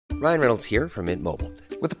Ryan Reynolds here from Mint Mobile.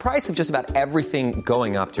 With the price of just about everything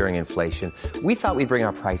going up during inflation, we thought we'd bring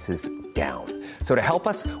our prices down. So to help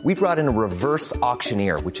us, we brought in a reverse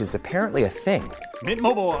auctioneer, which is apparently a thing. Mint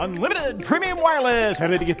Mobile Unlimited Premium Wireless. How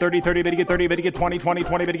to get 30, 30, bit to get 30, bit to get 20, 20,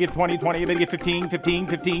 20, bit to get 20, 20, bit to get 15, 15,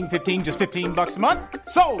 15, 15, just $15 a month?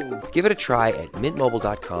 Sold! Give it a try at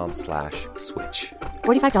mintmobile.com/switch.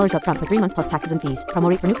 $45 up front for 3 months plus taxes and fees. Promo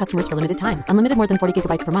rate for new customers for limited time. Unlimited more than 40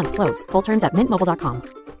 gigabytes per month. Slows full terms at mintmobile.com.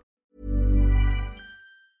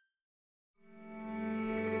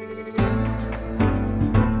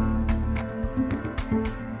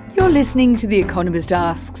 You're listening to The Economist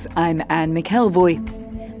Asks. I'm Anne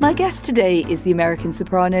McElvoy. My guest today is the American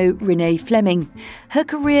soprano Renée Fleming. Her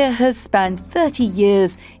career has spanned 30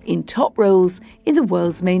 years in top roles in the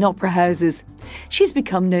world's main opera houses. She's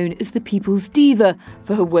become known as the people's diva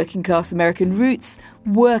for her working-class American roots,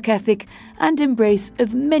 work ethic, and embrace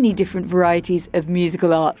of many different varieties of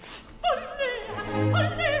musical arts.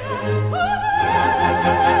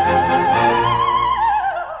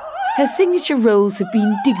 Her signature roles have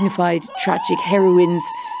been dignified, tragic heroines,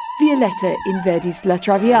 Violetta in Verdi's La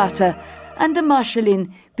Traviata, and the Marschallin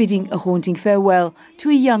bidding a haunting farewell to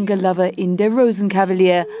a younger lover in Der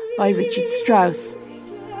Rosenkavalier by Richard Strauss.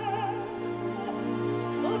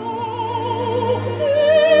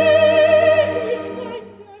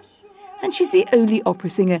 And she's the only opera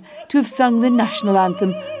singer to have sung the national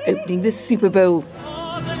anthem opening the Super Bowl.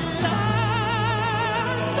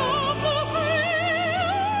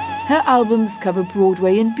 Her albums cover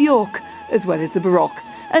Broadway and Bjork, as well as the Baroque.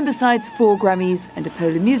 And besides 4 Grammys and a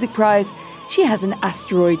Polar Music Prize, she has an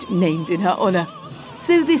asteroid named in her honour.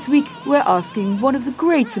 So this week, we're asking one of the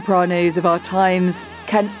great sopranos of our times,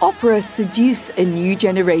 can opera seduce a new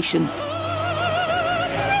generation?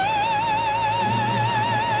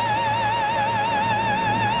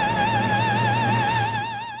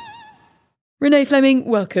 Renée Fleming,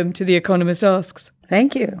 welcome to The Economist Asks.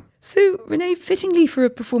 Thank you. So, Renée, fittingly for a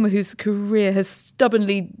performer whose career has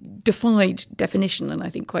stubbornly defied definition, and I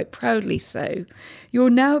think quite proudly so,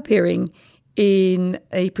 you're now appearing in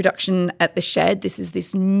a production at the Shed. This is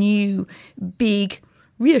this new, big,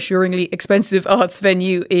 reassuringly expensive arts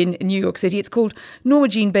venue in New York City. It's called Norma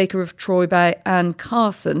Jean Baker of Troy by Anne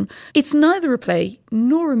Carson. It's neither a play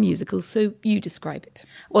nor a musical, so you describe it.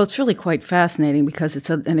 Well, it's really quite fascinating because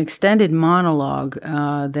it's an extended monologue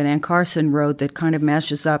that Anne Carson wrote that kind of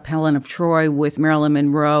mashes up Helen of Troy with Marilyn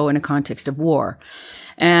Monroe in a context of war.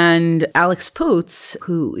 And Alex Poots,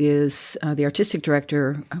 who is the artistic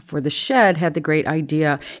director for The Shed, had the great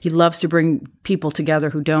idea. He loves to bring people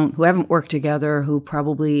together who haven't worked together, who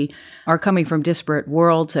probably are coming from disparate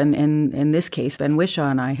worlds. And in this case, Ben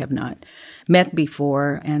Whishaw and I have not met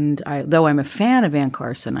before. And though I'm a fan of Anne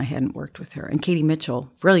Carson, I hadn't worked with her. And Katie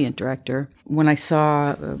Mitchell, brilliant director. When I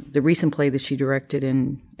saw the recent play that she directed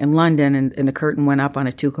in London and the curtain went up on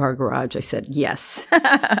a 2-car garage, I said, yes.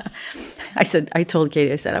 I told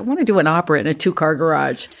Katie, I want to do an opera in a 2-car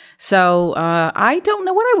garage. So I don't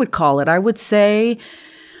know what I would call it. I would say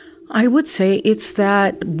it's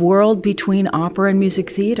that world between opera and music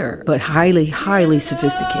theater, but highly, highly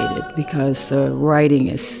sophisticated because the writing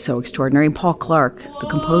is so extraordinary. And Paul Clark, the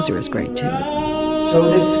composer, is great too.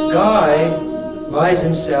 So this guy buys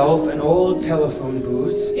himself an old telephone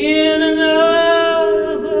booth,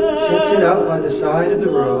 sets it up by the side of the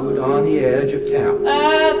road on the edge of town.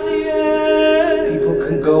 People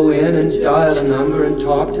can go in and dial a number and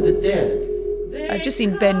talk to the dead. I've just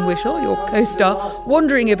seen Ben Whishaw, your co-star,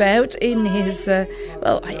 wandering about in his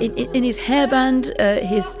in his hairband,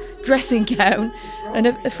 his dressing gown, and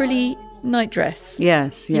a frilly nightdress.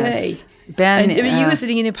 Yes. Yay. Ben, and you were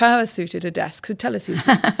sitting in a power suit at a desk, so tell us who's.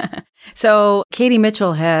 So Katie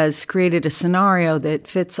Mitchell has created a scenario that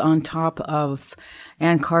fits on top of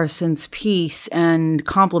Anne Carson's piece and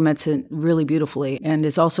complements it really beautifully and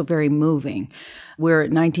is also very moving. We're at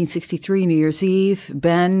 1963 New Year's Eve.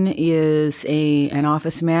 Ben is an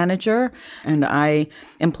office manager, and I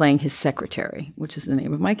am playing his secretary, which is the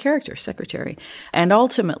name of my character, secretary. And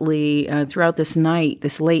ultimately, throughout this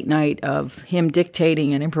late night of him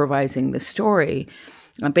dictating and improvising the story,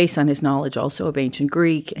 based on his knowledge also of ancient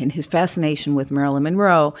Greek and his fascination with Marilyn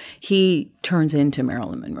Monroe, he turns into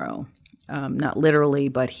Marilyn Monroe. Not literally,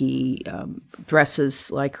 but he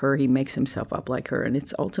dresses like her. He makes himself up like her, and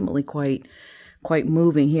it's ultimately quite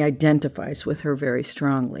moving. He identifies with her very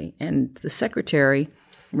strongly. And the secretary,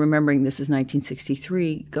 remembering this is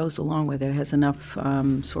 1963, goes along with it, has enough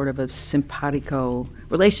sort of a simpatico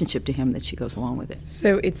relationship to him that she goes along with it.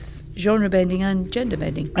 So it's genre bending and gender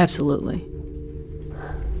bending. Absolutely.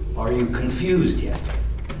 Are you confused yet?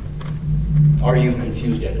 Are you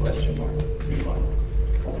confused yet? Question mark.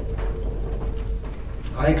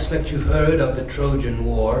 I expect you've heard of the Trojan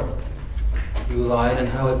War, Uline, and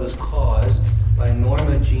how it was caused by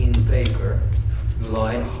Norma Jean Baker,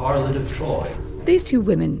 Uline, harlot of Troy. These two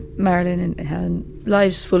women, Marilyn and Helen,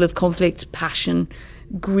 lives full of conflict, passion,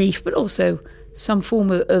 grief, but also some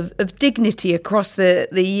form of dignity across the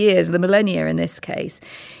years, the millennia in this case.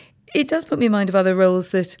 It does put me in mind of other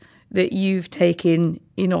roles that you've taken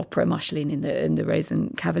in opera, Marceline in the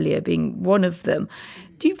Rosenkavalier being one of them.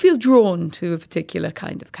 Do you feel drawn to a particular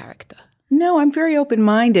kind of character? No, I'm very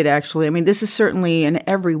open-minded, actually. I mean, this is certainly in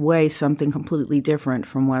every way something completely different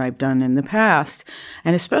from what I've done in the past,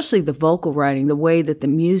 and especially the vocal writing, the way that the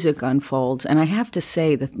music unfolds. And I have to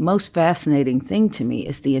say, the most fascinating thing to me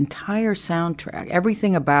is the entire soundtrack,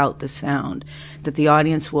 everything about the sound that the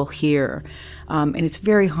audience will hear. And it's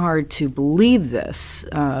very hard to believe this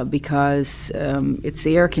because it's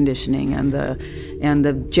the air conditioning and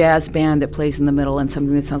the jazz band that plays in the middle and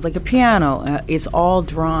something that sounds like a piano. It's all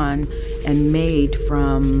drawn and made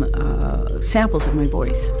from samples of my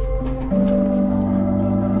voice.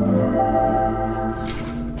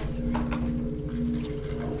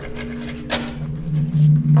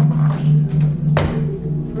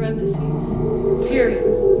 Parentheses. Period.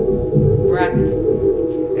 Bracket.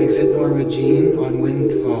 Exit Norma Jean on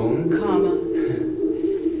wind phone. Comma.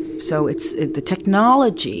 So the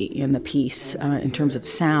technology in the piece, in terms of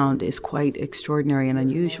sound, is quite extraordinary and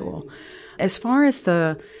unusual. As far as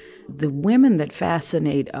the women that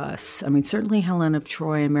fascinate us, I mean, certainly Helen of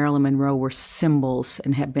Troy and Marilyn Monroe were symbols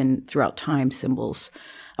and have been throughout time symbols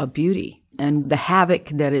of beauty. And the havoc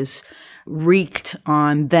that is wreaked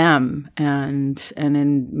on them and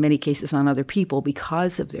in many cases on other people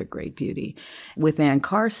because of their great beauty. With Anne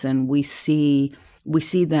Carson, we see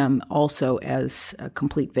them also as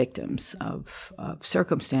complete victims of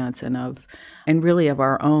circumstance and really of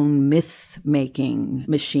our own myth-making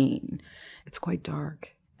machine. It's quite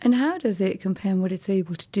dark. And how does it compare what it's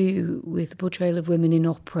able to do with the portrayal of women in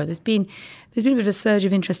opera? There's been a bit of a surge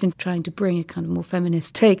of interest in trying to bring a kind of more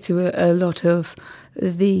feminist take to a lot of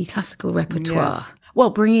the classical repertoire. Yes. Well,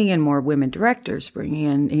 bringing in more women directors,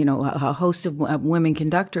 bringing in, a host of women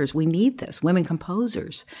conductors. We need this, women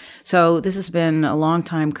composers. So this has been a long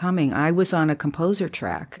time coming. I was on a composer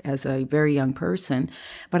track as a very young person,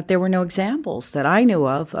 but there were no examples that I knew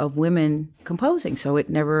of women composing. So it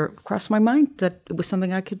never crossed my mind that it was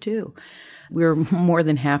something I could do. We're more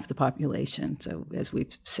than half the population. So as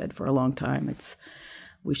we've said for a long time,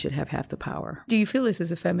 we should have half the power. Do you feel this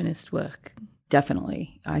is a feminist work?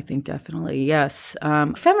 Definitely. I think definitely, yes.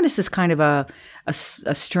 Feminist is kind of a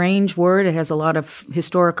strange word. It has a lot of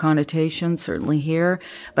historic connotations, certainly here.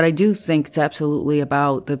 But I do think it's absolutely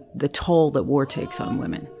about the toll that war takes on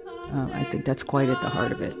women. I think that's quite at the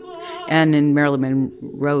heart of it. And in Marilyn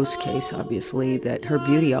Monroe's case, obviously, that her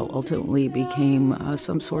beauty ultimately became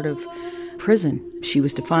some sort of prison. She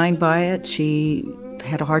was defined by it. She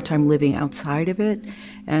had a hard time living outside of it.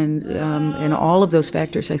 And all of those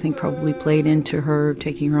factors, I think, probably played into her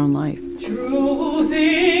taking her own life. Truth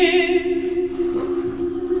is,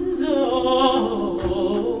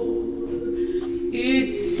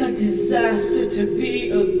 it's a disaster to be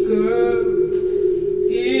a girl.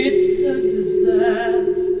 It's a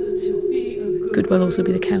disaster to be a girl. Could well also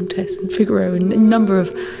be the Countess and Figaro and a number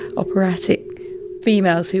of operatic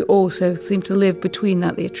females who also seem to live between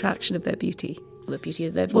the attraction of their beauty. The beauty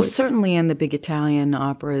of their voice. Well, certainly in the big Italian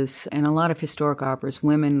operas and a lot of historic operas,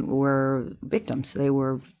 women were victims. They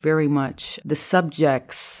were very much the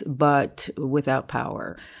subjects, but without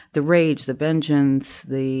power. The rage, the vengeance,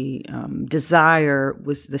 the desire,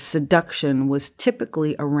 the seduction was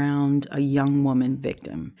typically around a young woman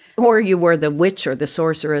victim. Or you were the witch or the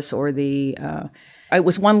sorceress or it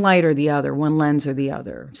was one light or the other, one lens or the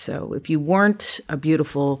other. So if you weren't a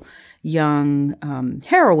beautiful young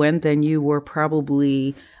heroine, then you were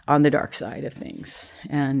probably on the dark side of things.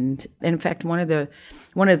 And in fact, one of the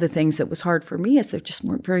things that was hard for me is there just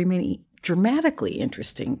weren't very many dramatically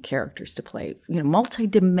interesting characters to play,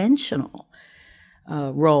 multidimensional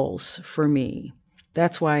roles for me.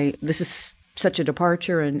 That's why this is such a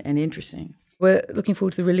departure and interesting. We're looking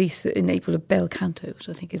forward to the release in April of Bel Canto, which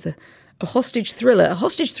I think is a hostage thriller. A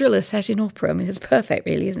hostage thriller set in opera. I mean, it's perfect,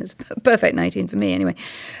 really, isn't it? It's a perfect night in for me, anyway.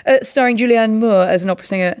 Starring Julianne Moore as an opera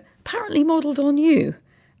singer, apparently modelled on you.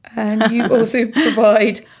 And you also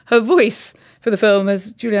provide her voice for the film,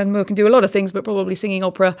 as Julianne Moore can do a lot of things, but probably singing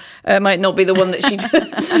opera might not be the one that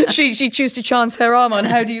she'd choose to chance her arm on.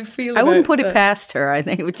 How do you feel about I wouldn't put it past her. I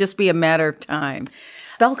think it would just be a matter of time.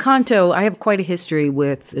 Bel Canto, I have quite a history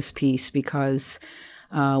with this piece because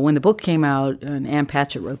When the book came out, and Ann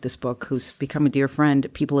Patchett wrote this book, who's become a dear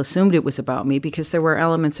friend, people assumed it was about me because there were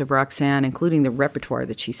elements of Roxanne, including the repertoire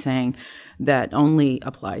that she sang, that only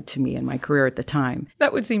applied to me in my career at the time.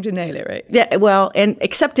 That would seem to nail it, right? Yeah, well, and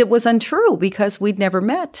except it was untrue because we'd never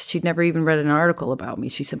met. She'd never even read an article about me.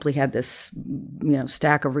 She simply had this,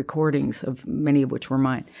 stack of recordings, of many of which were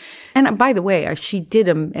mine. And by the way, she did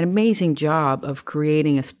an amazing job of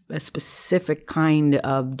creating a specific kind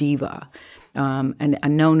of diva. And a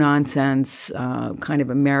no-nonsense, kind of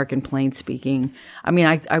American plain-speaking. I mean,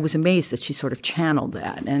 I was amazed that she sort of channeled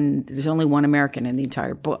that. And there's only one American in the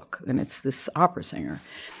entire book, and it's this opera singer.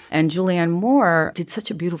 And Julianne Moore did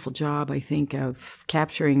such a beautiful job, I think, of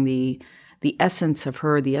capturing the essence of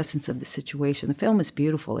her, the essence of the situation. The film is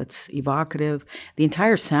beautiful. It's evocative. The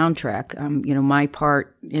entire soundtrack, my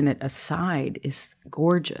part in it aside, is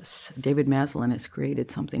gorgeous. David Maslin has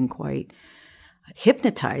created something quite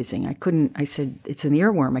hypnotizing. I said, it's an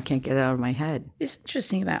earworm. I can't get it out of my head. It's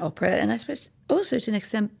interesting about opera, and I suppose also to an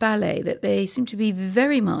extent ballet, that they seem to be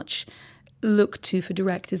very much looked to for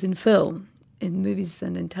directors in film, in movies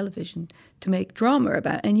and in television, to make drama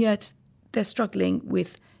about, and yet they're struggling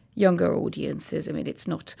with younger audiences. I mean, it's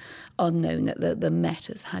not unknown that the Met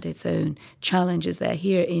has had its own challenges there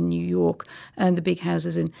here in New York and the big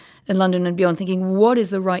houses in London and beyond, thinking, what is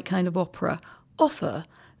the right kind of opera offer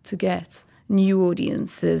to get new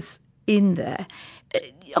audiences in there?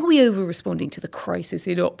 Are we over-responding to the crisis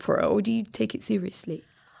in opera, or do you take it seriously?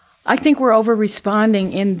 I think we're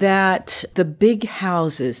over-responding in that the big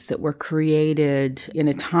houses that were created in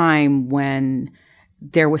a time when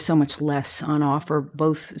there was so much less on offer,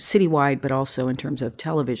 both citywide, but also in terms of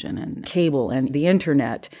television and cable and the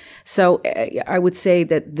internet. So I would say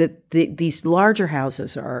that these larger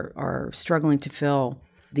houses are struggling to fill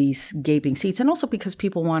these gaping seats, and also because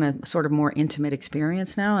people want a sort of more intimate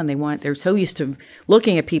experience now, and they're so used to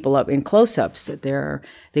looking at people up in close-ups that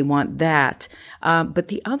they want that. But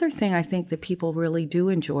the other thing I think that people really do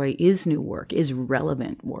enjoy is new work, is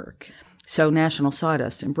relevant work. So National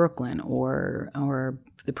Sawdust in Brooklyn, or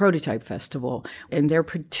the Prototype Festival, and they're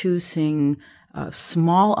producing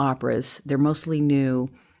small operas. They're mostly new,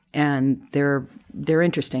 and they're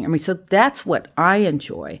interesting. I mean, so that's what I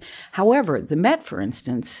enjoy. However, the Met, for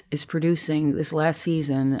instance, is producing this last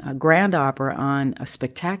season a grand opera on a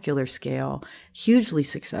spectacular scale, hugely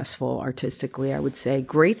successful artistically, I would say.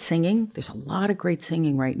 Great singing. There's a lot of great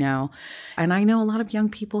singing right now. And I know a lot of young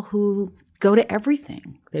people who go to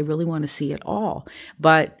everything. They really want to see it all.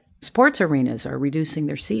 But sports arenas are reducing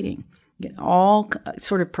their seating. All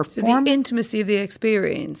sort of perform. So the intimacy of the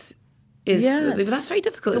experience is, yes. That's very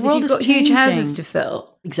difficult. The If world you've is got huge changing. houses to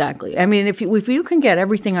fill. Exactly. I mean, if you can get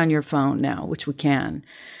everything on your phone now, which we can,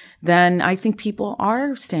 then I think people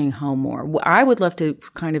are staying home more. I would love to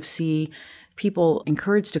kind of see people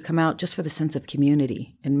encouraged to come out just for the sense of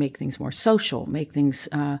community and make things more social, make things,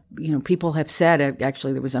 people have said,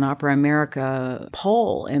 actually there was an Opera America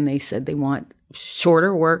poll, and they said they want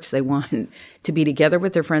shorter works. They want to be together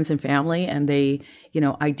with their friends and family, and they,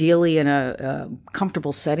 ideally in a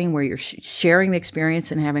comfortable setting where you're sharing the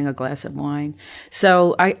experience and having a glass of wine.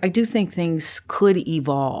 So I do think things could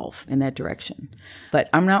evolve in that direction, but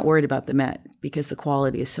I'm not worried about the Met because the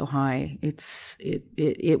quality is so high.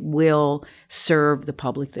 It will serve the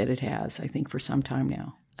public that it has, I think, for some time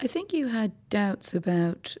now. I think you had doubts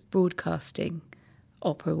about broadcasting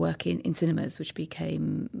opera work in cinemas, which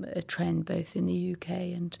became a trend both in the UK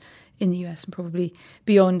and in the US and probably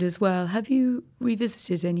beyond as well. Have you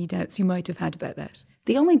revisited any doubts you might have had about that?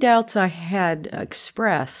 The only doubts I had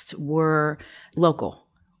expressed were local,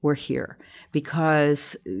 were here,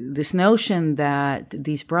 because this notion that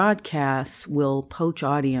these broadcasts will poach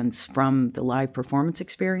audience from the live performance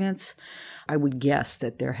experience, I would guess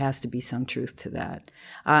that there has to be some truth to that.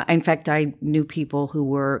 In fact, I knew people who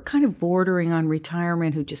were kind of bordering on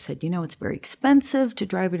retirement who just said, it's very expensive to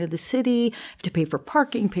drive into the city, have to pay for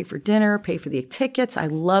parking, pay for dinner, pay for the tickets. I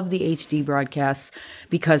love the HD broadcasts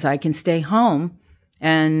because I can stay home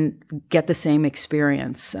and get the same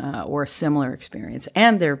experience or a similar experience.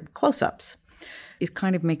 And they're close-ups. It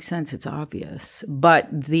kind of makes sense. It's obvious. But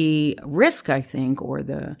the risk, I think, or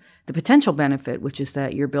the potential benefit, which is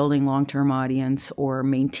that you're building long-term audience or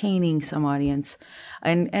maintaining some audience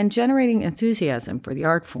and generating enthusiasm for the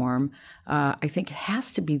art form, I think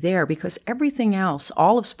has to be there because everything else,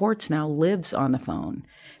 all of sports now lives on the phone.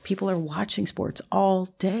 People are watching sports all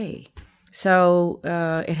day. So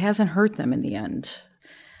it hasn't hurt them in the end.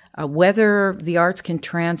 Whether the arts can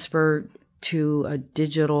transfer to a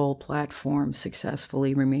digital platform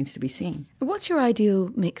successfully remains to be seen. What's your ideal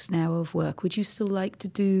mix now of work? Would you still like to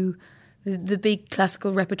do the big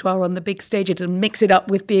classical repertoire on the big stage and mix it up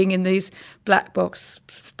with being in these black box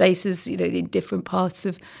spaces, in different parts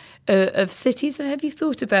of cities. So have you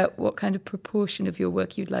thought about what kind of proportion of your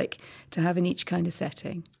work you'd like to have in each kind of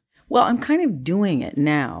setting? Well, I'm kind of doing it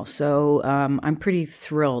now, so I'm pretty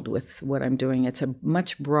thrilled with what I'm doing. It's a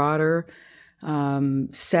much broader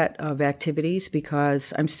set of activities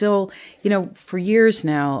because I'm still, for years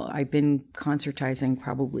now, I've been concertizing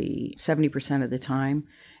probably 70% of the time,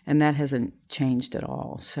 and that hasn't changed at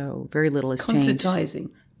all. So very little has changed. Concertizing.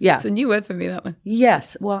 Yeah. It's a new word for me, that one.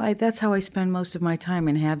 Yes. Well, that's how I spend most of my time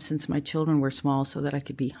and have since my children were small so that I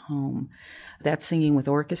could be home. That's singing with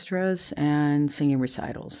orchestras and singing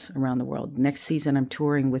recitals around the world. Next season, I'm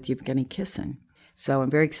touring with Yevgeny Kissin. So I'm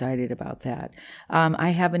very excited about that. I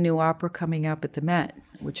have a new opera coming up at the Met,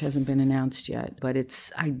 which hasn't been announced yet. But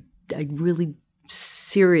I really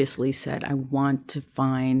seriously said I want to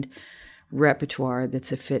find repertoire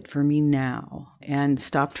that's a fit for me now and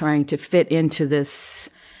stop trying to fit into this,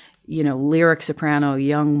 lyric soprano,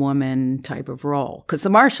 young woman type of role. Because the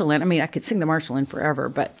Marschallin, I could sing the Marschallin forever,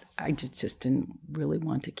 but I just didn't really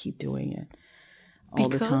want to keep doing it all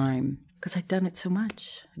the time. Because I'd done it so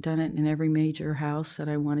much. I'd done it in every major house that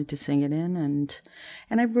I wanted to sing it in. And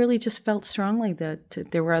I really just felt strongly that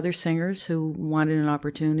there were other singers who wanted an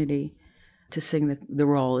opportunity to sing the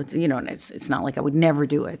role. And it's not like I would never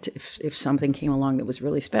do it if something came along that was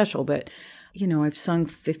really special. But, I've sung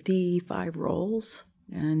 55 roles,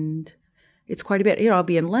 and it's quite a bit. I'll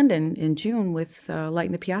be in London in June with Light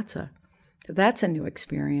in the Piazza. So that's a new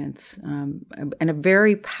experience and a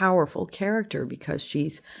very powerful character because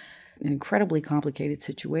she's an incredibly complicated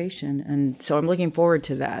situation. And so I'm looking forward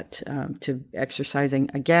to that, to exercising,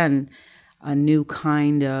 again, a new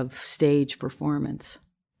kind of stage performance.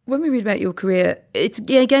 When we read about your career, it's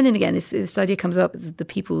again and again, this idea comes up, the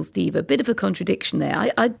people's diva, a bit of a contradiction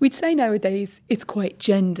there. We'd say nowadays it's quite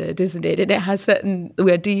gendered, isn't it? And it has the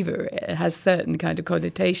word diva, it has certain kind of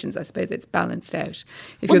connotations. I suppose it's balanced out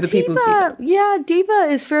if you're the people's diva. Yeah, diva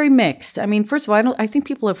is very mixed. First of all, I think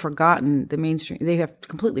people have forgotten the mainstream. They have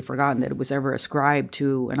completely forgotten that it was ever ascribed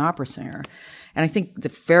to an opera singer. And I think the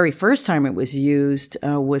very first time it was used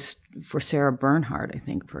was for Sarah Bernhardt, I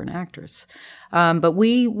think, for an actress. But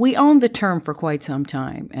we owned the term for quite some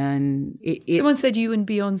time. And someone said you and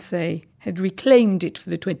Beyoncé had reclaimed it for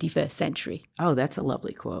the 21st century. Oh, that's a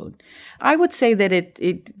lovely quote. I would say that it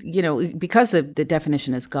because the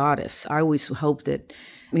definition is goddess, I always hope that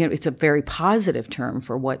it's a very positive term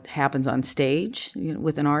for what happens on stage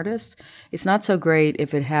with an artist. It's not so great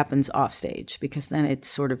if it happens off stage because then it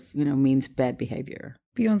sort of, means bad behavior.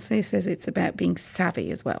 Beyoncé says it's about being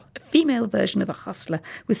savvy as well. A female version of a hustler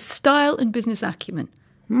with style and business acumen.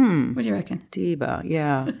 What do you reckon? Diva,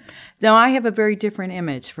 yeah. No, I have a very different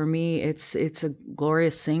image. For me, it's a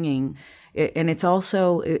glorious singing. And it's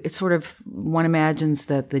also, it's sort of, one imagines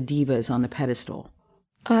that the diva is on the pedestal.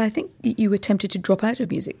 I think you were tempted to drop out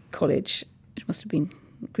of music college. It must have been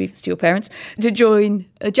grievous to your parents, to join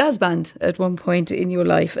a jazz band at one point in your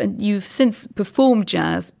life. And you've since performed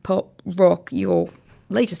jazz, pop, rock. Your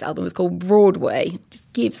latest album is called Broadway. It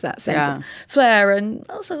just gives that sense of flair and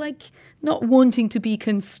also not wanting to be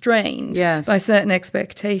constrained by certain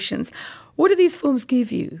expectations. What do these forms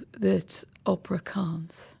give you that opera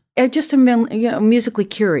can't? I'm just a musically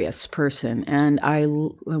curious person, and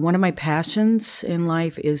one of my passions in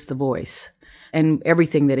life is the voice and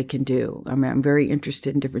everything that it can do. I'm very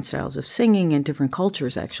interested in different styles of singing and different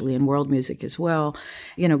cultures, actually, and world music as well.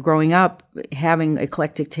 Growing up, having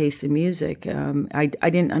eclectic taste in music, I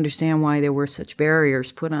didn't understand why there were such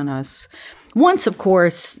barriers put on us. Once, of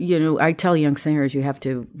course, I tell young singers you have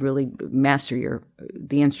to really master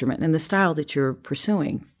the instrument and the style that you're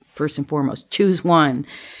pursuing. First and foremost, choose one,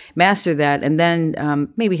 master that, and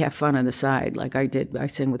then maybe have fun on the side like I did. I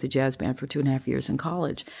sang with a jazz band for 2.5 years in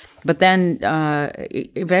college. But then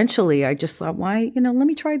eventually I just thought, why, let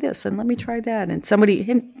me try this and let me try that. And some of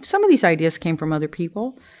these ideas came from other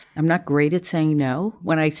people. I'm not great at saying no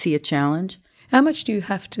when I see a challenge. How much do you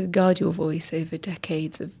have to guard your voice over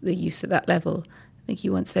decades of the use at that level? I think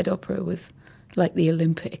you once said opera was like the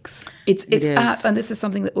Olympics. It's apt, and this is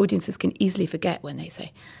something that audiences can easily forget when they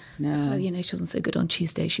say, no, she wasn't so good on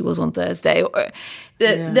Tuesday, she was on Thursday. Or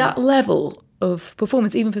that level of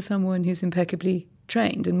performance, even for someone who's impeccably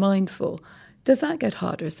trained and mindful, does that get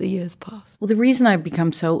harder as the years pass? Well, the reason I've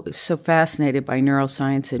become so fascinated by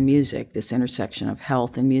neuroscience and music, this intersection of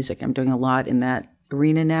health and music, I'm doing a lot in that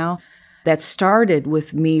arena now, that started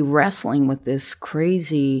with me wrestling with this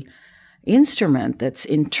crazy instrument that's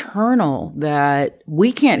internal, that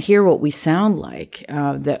we can't hear what we sound like,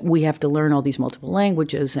 that we have to learn all these multiple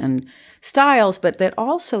languages and styles, but that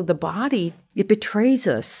also the body, it betrays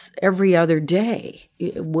us every other day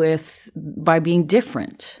by being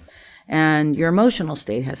different. And your emotional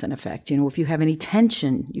state has an effect. If you have any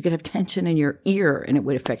tension, you could have tension in your ear and it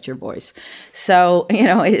would affect your voice. So,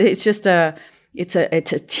 it's just it's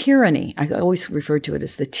a tyranny. I always refer to it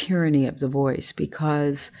as the tyranny of the voice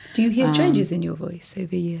because... Do you hear changes in your voice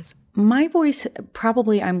over years? My voice,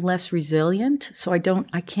 probably I'm less resilient. So I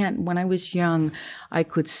can't, when I was young, I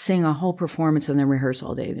could sing a whole performance and then rehearse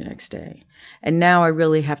all day the next day. And now I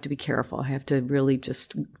really have to be careful. I have to really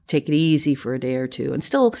just take it easy for a day or two. And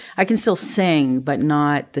I can still sing, but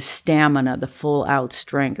not the stamina, the full out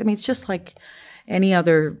strength. I mean, it's just like any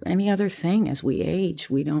other thing. As we age,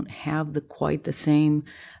 we don't have quite the same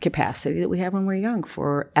capacity that we have when we're young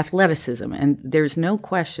for athleticism. And there's no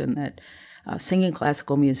question that singing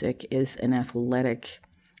classical music is an athletic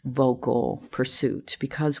vocal pursuit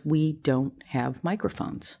because we don't have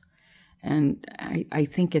microphones. And I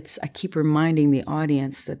think I keep reminding the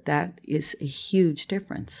audience that is a huge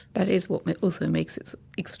difference. That is what also makes it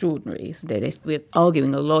extraordinary, isn't it? We're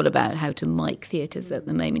arguing a lot about how to mic theatres at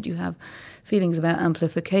the moment. You have feelings about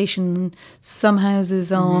amplification. Some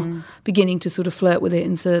houses are beginning to sort of flirt with it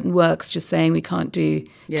in certain works, just saying we can't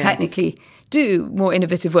technically do more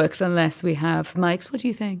innovative works unless we have mics. What do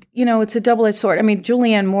you think? It's a double-edged sword. I mean,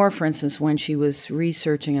 Julianne Moore, for instance, when she was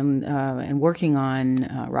researching and working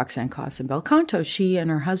on Roxanne Coss and Bel Canto, she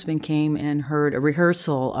and her husband came and heard a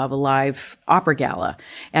rehearsal of a live opera gala.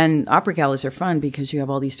 And opera galas are fun because you have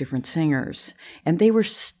all these different singers. And they were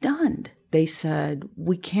stunned. They said,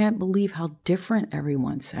 we can't believe how different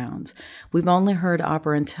everyone sounds. We've only heard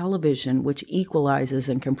opera and television, which equalizes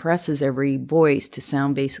and compresses every voice to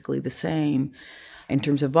sound basically the same in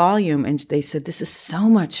terms of volume. And they said, this is so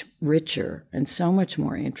much richer and so much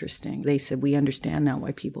more interesting. They said, we understand now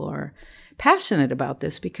why people are passionate about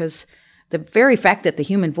this, because the very fact that the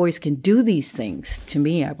human voice can do these things, to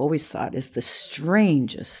me, I've always thought is the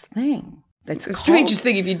strangest thing. That's the strangest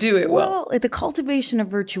thing if you do it well. Well, the cultivation of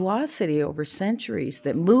virtuosity over centuries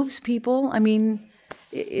that moves people, I mean,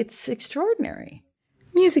 it's extraordinary.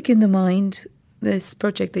 Music in the Mind, this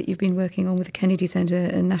project that you've been working on with the Kennedy Center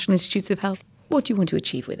and National Institutes of Health, what do you want to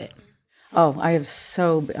achieve with it? Oh, I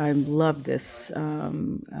love this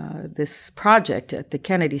this project at the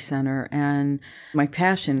Kennedy Center, and my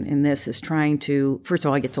passion in this is trying to, first of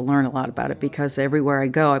all, I get to learn a lot about it because everywhere I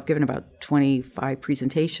go, I've given about 25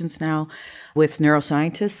 presentations now with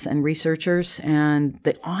neuroscientists and researchers, and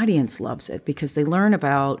the audience loves it because they learn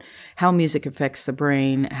about how music affects the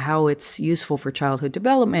brain, how it's useful for childhood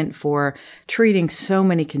development, for treating so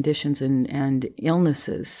many conditions and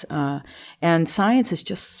illnesses. And science is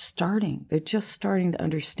just starting. They're just starting to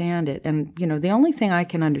understand it. And, the only thing I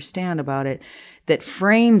can understand about it that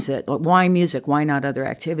frames it, why music, why not other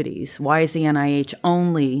activities? Why is the NIH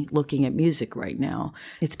only looking at music right now?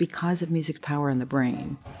 It's because of music's power in the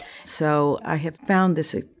brain. So I have found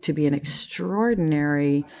this to be an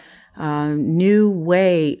extraordinary new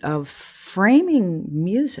way of framing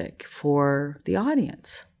music for the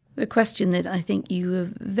audience. The question that I think you were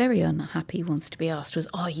very unhappy once to be asked was,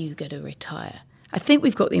 are you going to retire? I think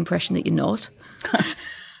we've got the impression that you're not.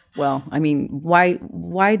 Well, I mean,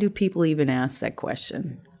 why do people even ask that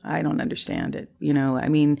question? I don't understand it.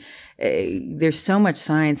 There's so much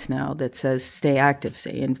science now that says stay active,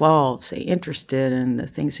 stay involved, stay interested in the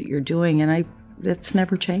things that you're doing, and that's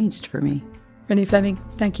never changed for me. Renée Fleming,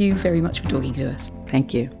 thank you very much for talking to us.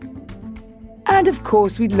 Thank you. And of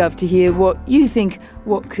course, we'd love to hear what you think.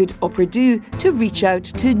 What could opera do to reach out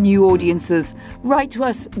to new audiences? Write to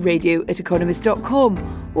us,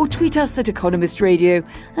 radio@economist.com, or tweet us at Economist Radio.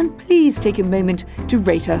 And please take a moment to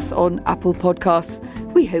rate us on Apple Podcasts.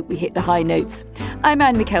 We hope we hit the high notes. I'm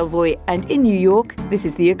Anne McElvoy, and in New York, this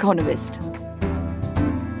is The Economist.